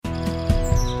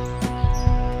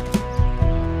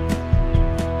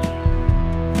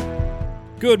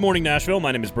Good morning, Nashville.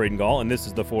 My name is Braden Gall, and this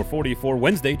is the 440 for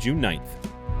Wednesday, June 9th.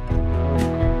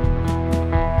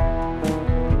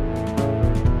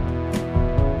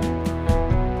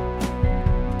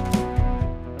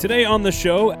 Today on the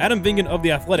show, Adam Vingan of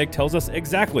The Athletic tells us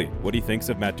exactly what he thinks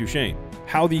of Matt Duchene,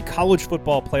 how the college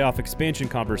football playoff expansion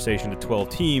conversation to 12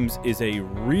 teams is a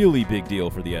really big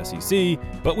deal for the SEC,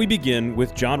 but we begin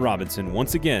with Jon Robinson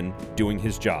once again doing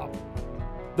his job.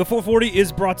 The 440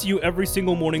 is brought to you every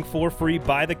single morning for free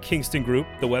by the Kingston Group.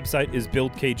 The website is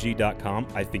buildkg.com.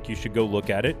 I think you should go look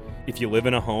at it. If you live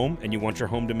in a home and you want your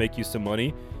home to make you some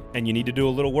money and you need to do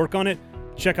a little work on it,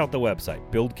 check out the website,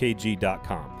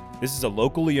 buildkg.com. This is a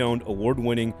locally owned,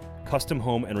 award-winning custom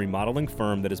home and remodeling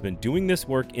firm that has been doing this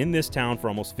work in this town for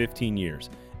almost 15 years.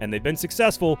 And they've been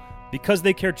successful because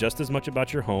they care just as much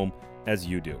about your home as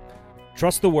you do.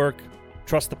 Trust the work,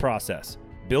 trust the process.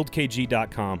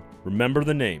 BuildKG.com. Remember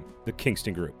the name, the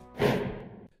Kingston Group.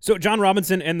 So Jon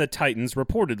Robinson and the Titans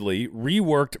reportedly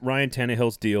reworked Ryan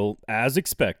Tannehill's deal as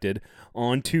expected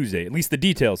on Tuesday. At least the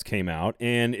details came out,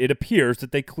 and it appears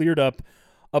that they cleared up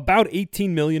about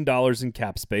 $18 million in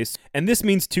cap space. And this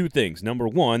means two things. Number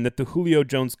one, that the Julio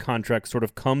Jones contract sort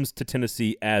of comes to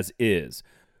Tennessee as is,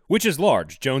 which is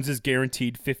large. Jones is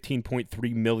guaranteed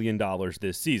 $15.3 million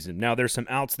this season. Now, there's some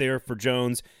outs there for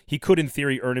Jones. He could, in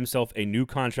theory, earn himself a new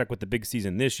contract with the big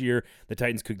season this year. The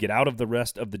Titans could get out of the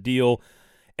rest of the deal.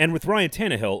 And with Ryan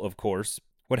Tannehill, of course,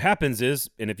 what happens is,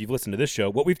 and if you've listened to this show,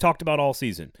 what we've talked about all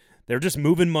season, they're just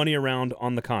moving money around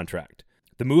on the contract.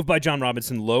 The move by Jon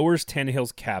Robinson lowers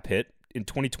Tannehill's cap hit in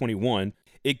 2021.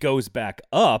 It goes back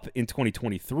up in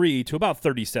 2023 to about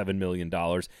 $37 million,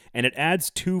 and it adds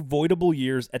two voidable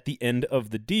years at the end of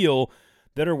the deal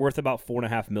that are worth about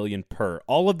 $4.5 million per.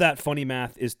 All of that funny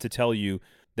math is to tell you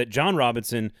that Jon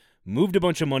Robinson moved a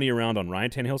bunch of money around on Ryan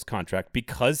Tannehill's contract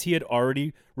because he had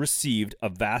already received a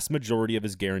vast majority of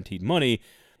his guaranteed money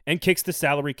and kicks the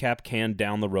salary cap can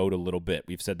down the road a little bit.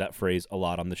 We've said that phrase a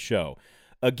lot on the show.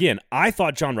 Again, I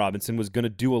thought Jon Robinson was going to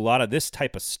do a lot of this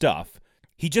type of stuff.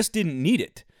 He just didn't need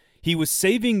it. He was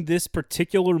saving this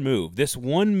particular move, this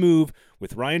one move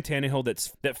with Ryan Tannehill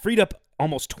that freed up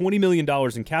almost $20 million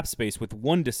in cap space with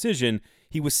one decision.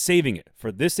 He was saving it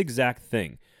for this exact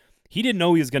thing. He didn't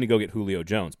know he was going to go get Julio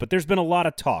Jones, but there's been a lot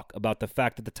of talk about the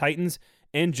fact that the Titans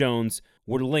and Jones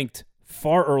were linked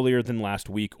far earlier than last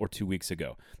week or 2 weeks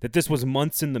ago, that this was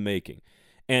months in the making.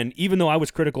 And even though I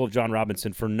was critical of Jon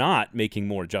Robinson for not making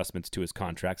more adjustments to his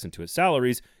contracts and to his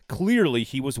salaries, clearly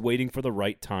he was waiting for the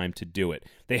right time to do it.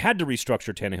 They had to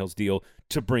restructure Tannehill's deal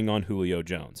to bring on Julio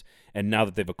Jones. And now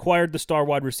that they've acquired the star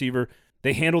wide receiver,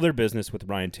 they handle their business with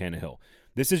Ryan Tannehill.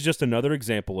 This is just another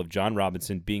example of Jon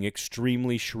Robinson being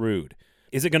extremely shrewd.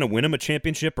 Is it going to win him a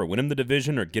championship or win him the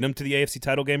division or get him to the AFC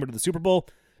title game or to the Super Bowl?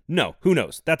 No, who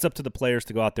knows? That's up to the players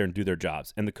to go out there and do their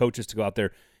jobs and the coaches to go out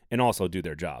there and also do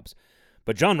their jobs.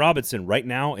 But Jon Robinson right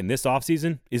now in this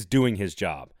offseason is doing his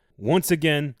job. Once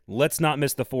again, let's not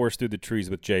miss the forest through the trees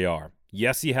with JR.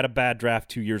 Yes, he had a bad draft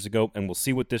 2 years ago, and we'll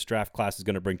see what this draft class is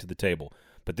going to bring to the table.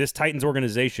 But this Titans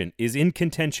organization is in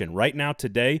contention right now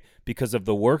today because of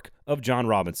the work of Jon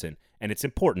Robinson, and it's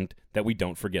important that we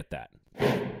don't forget that.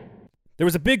 There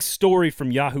was a big story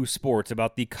from Yahoo Sports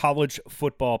about the college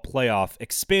football playoff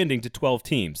expanding to 12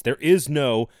 teams. There is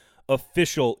no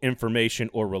official information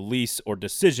or release or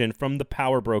decision from the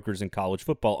power brokers in college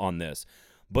football on this.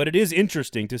 But it is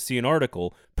interesting to see an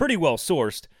article, pretty well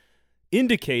sourced,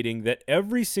 indicating that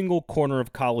every single corner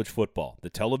of college football, the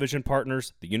television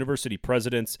partners, the university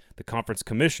presidents, the conference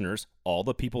commissioners, all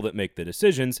the people that make the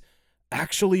decisions,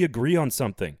 actually agree on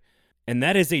something. And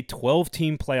that is a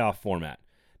 12-team playoff format.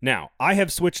 Now, I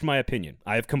have switched my opinion.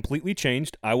 I have completely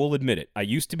changed. I will admit it. I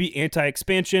used to be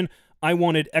anti-expansion. I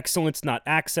wanted excellence, not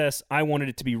access. I wanted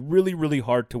it to be really, really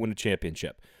hard to win a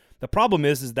championship. The problem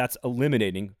is that's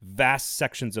eliminating vast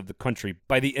sections of the country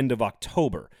by the end of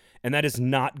October, and that is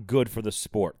not good for the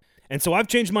sport. And so I've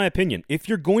changed my opinion. If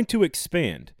you're going to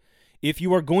expand, if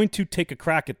you are going to take a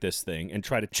crack at this thing and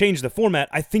try to change the format,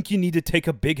 I think you need to take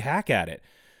a big hack at it.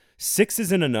 6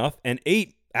 isn't enough, and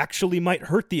 8 actually might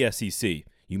hurt the SEC.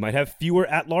 You might have fewer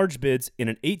at-large bids in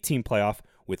an 8-team playoff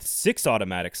with 6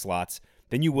 automatic slots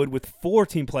than you would with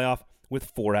 4-team playoff with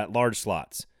 4 at-large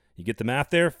slots. You get the math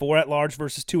there? 4 at-large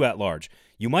versus 2 at-large.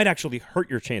 You might actually hurt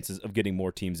your chances of getting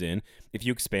more teams in if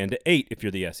you expand to 8 if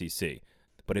you're the SEC.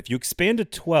 But if you expand to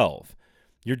 12,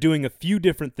 you're doing a few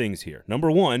different things here. Number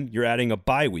one, you're adding a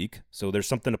bye week, so there's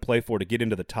something to play for to get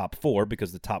into the top 4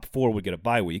 because the top 4 would get a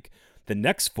bye week. The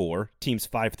next 4, teams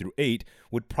 5 through 8,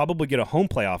 would probably get a home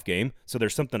playoff game, so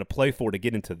there's something to play for to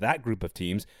get into that group of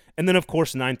teams. And then, of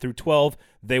course, 9 through 12,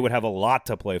 they would have a lot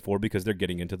to play for because they're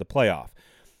getting into the playoff.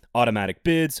 automatic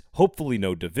bids, hopefully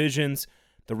no divisions.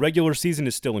 The regular season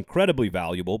is still incredibly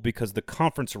valuable because the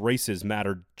conference races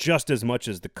matter just as much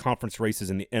as the conference races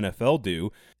in the NFL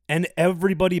do, and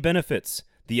everybody benefits.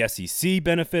 The SEC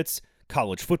benefits,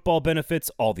 college football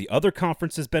benefits, all the other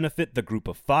conferences benefit, the group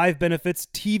of 5 benefits,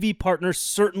 TV partners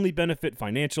certainly benefit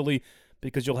financially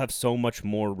because you'll have so much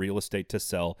more real estate to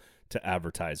sell to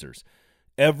advertisers.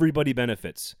 Everybody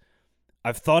benefits.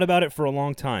 I've thought about it for a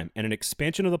long time, and an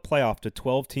expansion of the playoff to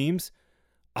 12 teams,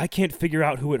 I can't figure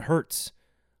out who it hurts.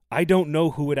 I don't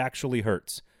know who it actually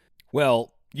hurts.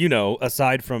 Well,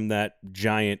 aside from that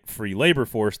giant free labor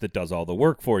force that does all the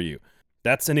work for you.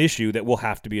 That's an issue that will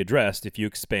have to be addressed if you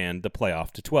expand the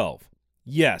playoff to 12.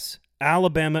 Yes,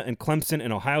 Alabama and Clemson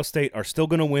and Ohio State are still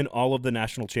going to win all of the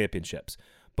national championships.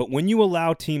 But when you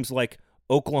allow teams like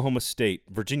Oklahoma State,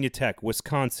 Virginia Tech,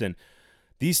 Wisconsin,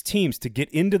 these teams to get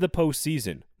into the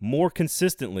postseason more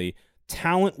consistently,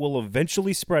 talent will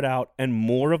eventually spread out and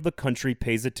more of the country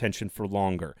pays attention for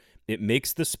longer. It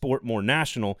makes the sport more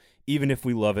national, even if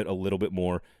we love it a little bit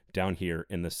more down here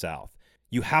in the South.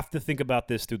 You have to think about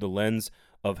this through the lens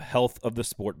of health of the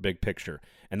sport big picture,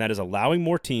 and that is allowing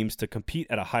more teams to compete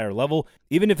at a higher level,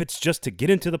 even if it's just to get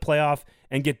into the playoff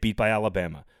and get beat by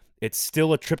Alabama. It's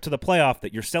still a trip to the playoff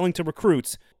that you're selling to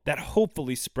recruits that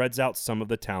hopefully spreads out some of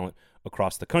the talent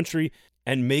across the country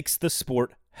and makes the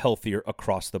sport healthier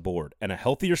across the board. And a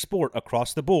healthier sport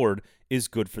across the board is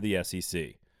good for the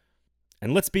SEC.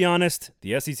 And let's be honest,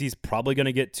 the SEC is probably going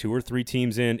to get 2 or 3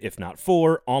 teams in, if not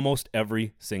 4, almost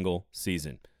every single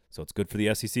season. So it's good for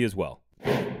the SEC as well.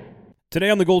 Today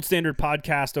on the Gold Standard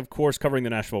podcast, of course, covering the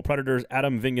Nashville Predators,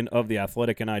 Adam Vingan of The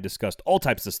Athletic and I discussed all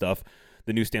types of stuff.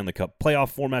 The new Stanley Cup playoff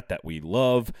format that we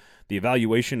love, the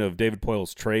evaluation of David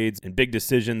Poyle's trades and big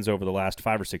decisions over the last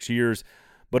 5 or 6 years.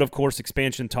 But of course,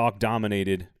 expansion talk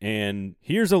dominated. And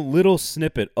here's a little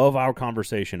snippet of our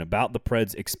conversation about the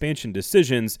Preds' expansion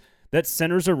decisions that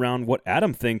centers around what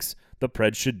Adam thinks the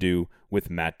Preds should do with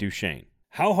Matt Duchene.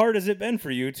 How hard has it been for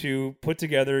you to put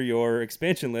together your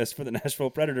expansion list for the Nashville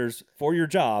Predators for your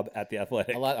job at The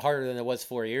Athletic? A lot harder than it was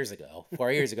 4 years ago.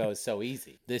 4 years ago was so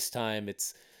easy. This time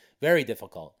it's very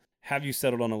difficult. Have you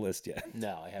settled on a list yet?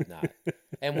 No, I have not.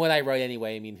 And when I write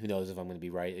anyway, who knows if I'm going to be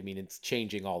right? It's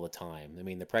changing all the time.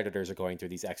 The Predators are going through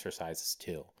these exercises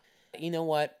too. You know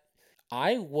what?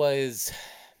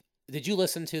 Did you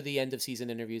listen to the end of season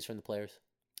interviews from the players?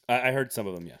 I heard some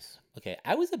of them, yes. Okay,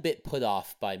 I was a bit put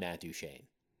off by Matt Duchene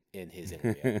in his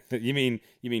interview. You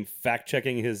mean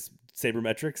fact-checking his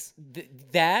sabermetrics?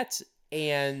 That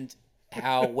and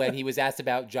how when he was asked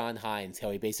about John Hines,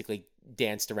 how he basically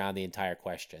danced around the entire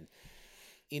question.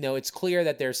 It's clear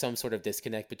that there's some sort of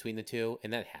disconnect between the two,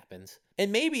 and that happens.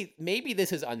 And maybe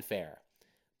this is unfair,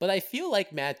 but I feel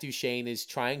like Matt Duchene is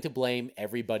trying to blame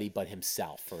everybody but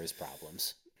himself for his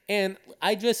problems. And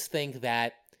I just think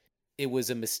that it was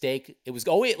a mistake. It was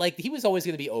always he was always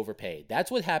going to be overpaid.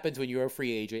 That's what happens when you're a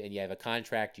free agent and you have a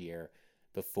contract year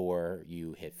before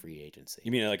you hit free agency.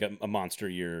 You mean like a monster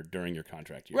year during your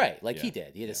contract year? Right, like he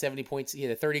did. He had a 70 points. He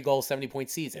had a 30-goal, 70-point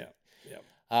season.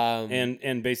 Yeah.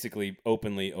 And basically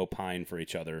openly opine for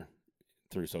each other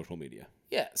through social media.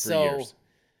 Yeah. Years.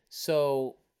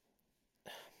 So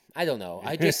I don't know.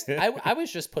 I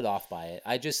was just put off by it.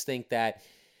 I just think that,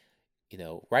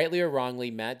 rightly or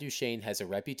wrongly, Matt Duchene has a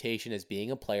reputation as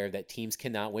being a player that teams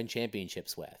cannot win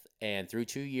championships with. And through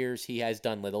 2 years, he has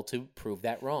done little to prove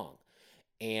that wrong.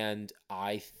 And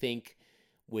I think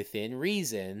within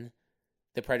reason,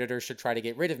 the Predators should try to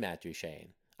get rid of Matt Duchene.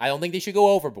 I don't think they should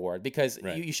go overboard because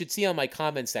you should see on my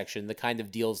comment section the kind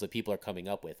of deals that people are coming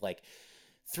up with. Like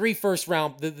 3 first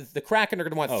round, the Kraken are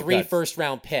going to want 3 first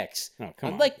round picks. Oh,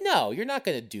 come on. Like, no, you're not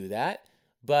going to do that.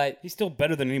 But he's still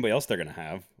better than anybody else they're going to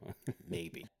have.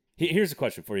 Maybe. Here's a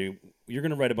question for you. You're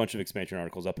going to write a bunch of expansion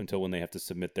articles up until when they have to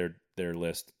submit their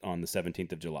list on the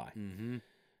 17th of July. Mm-hmm.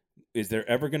 Is there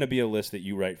ever going to be a list that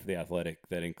you write for The Athletic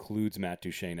that includes Matt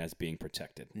Duchene as being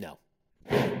protected? No.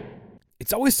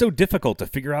 It's always so difficult to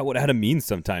figure out what Adam means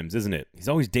sometimes, isn't it? He's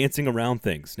always dancing around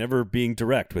things, never being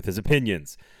direct with his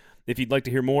opinions. If you'd like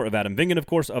to hear more of Adam Vingan, of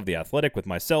course, of The Athletic with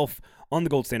myself on the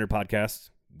Gold Standard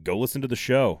Podcast, go listen to the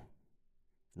show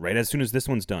right as soon as this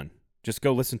one's done. Just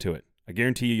go listen to it. I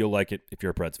guarantee you'll like it if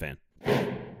you're a Preds fan.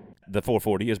 The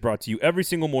 440 is brought to you every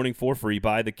single morning for free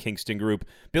by the Kingston Group.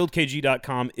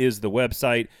 BuildKG.com is the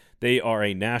website. They are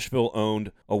a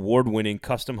Nashville-owned, award-winning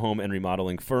custom home and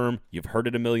remodeling firm. You've heard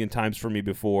it a million times from me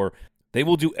before. They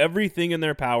will do everything in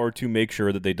their power to make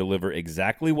sure that they deliver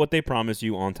exactly what they promise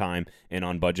you on time and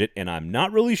on budget, and I'm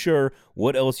not really sure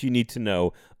what else you need to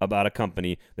know about a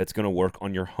company that's going to work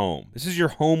on your home. This is your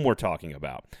home we're talking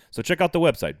about. So check out the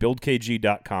website,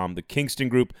 buildkg.com. The Kingston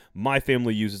Group, my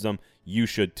family uses them. You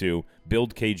should too.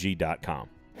 buildkg.com.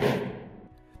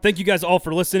 Thank you guys all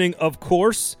for listening, of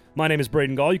course. My name is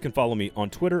Braden Gall. You can follow me on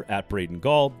Twitter at Braden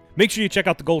Gall. Make sure you check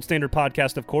out the Gold Standard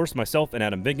podcast, of course. Myself and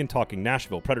Adam Vingan talking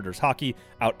Nashville Predators hockey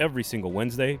out every single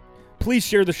Wednesday. Please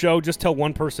share the show. Just tell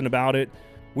one person about it.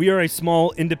 We are a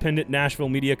small, independent Nashville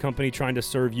media company trying to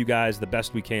serve you guys the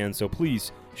best we can, so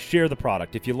please share the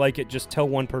product. If you like it, just tell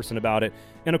one person about it.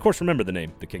 And, of course, remember the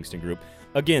name, the Kingston Group.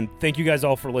 Again, thank you guys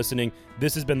all for listening.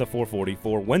 This has been the 440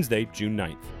 for Wednesday, June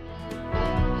 9th.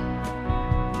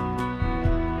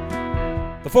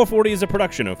 The 440 is a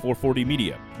production of 440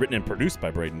 Media, written and produced by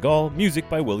Braden Gall, music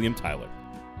by William Tyler.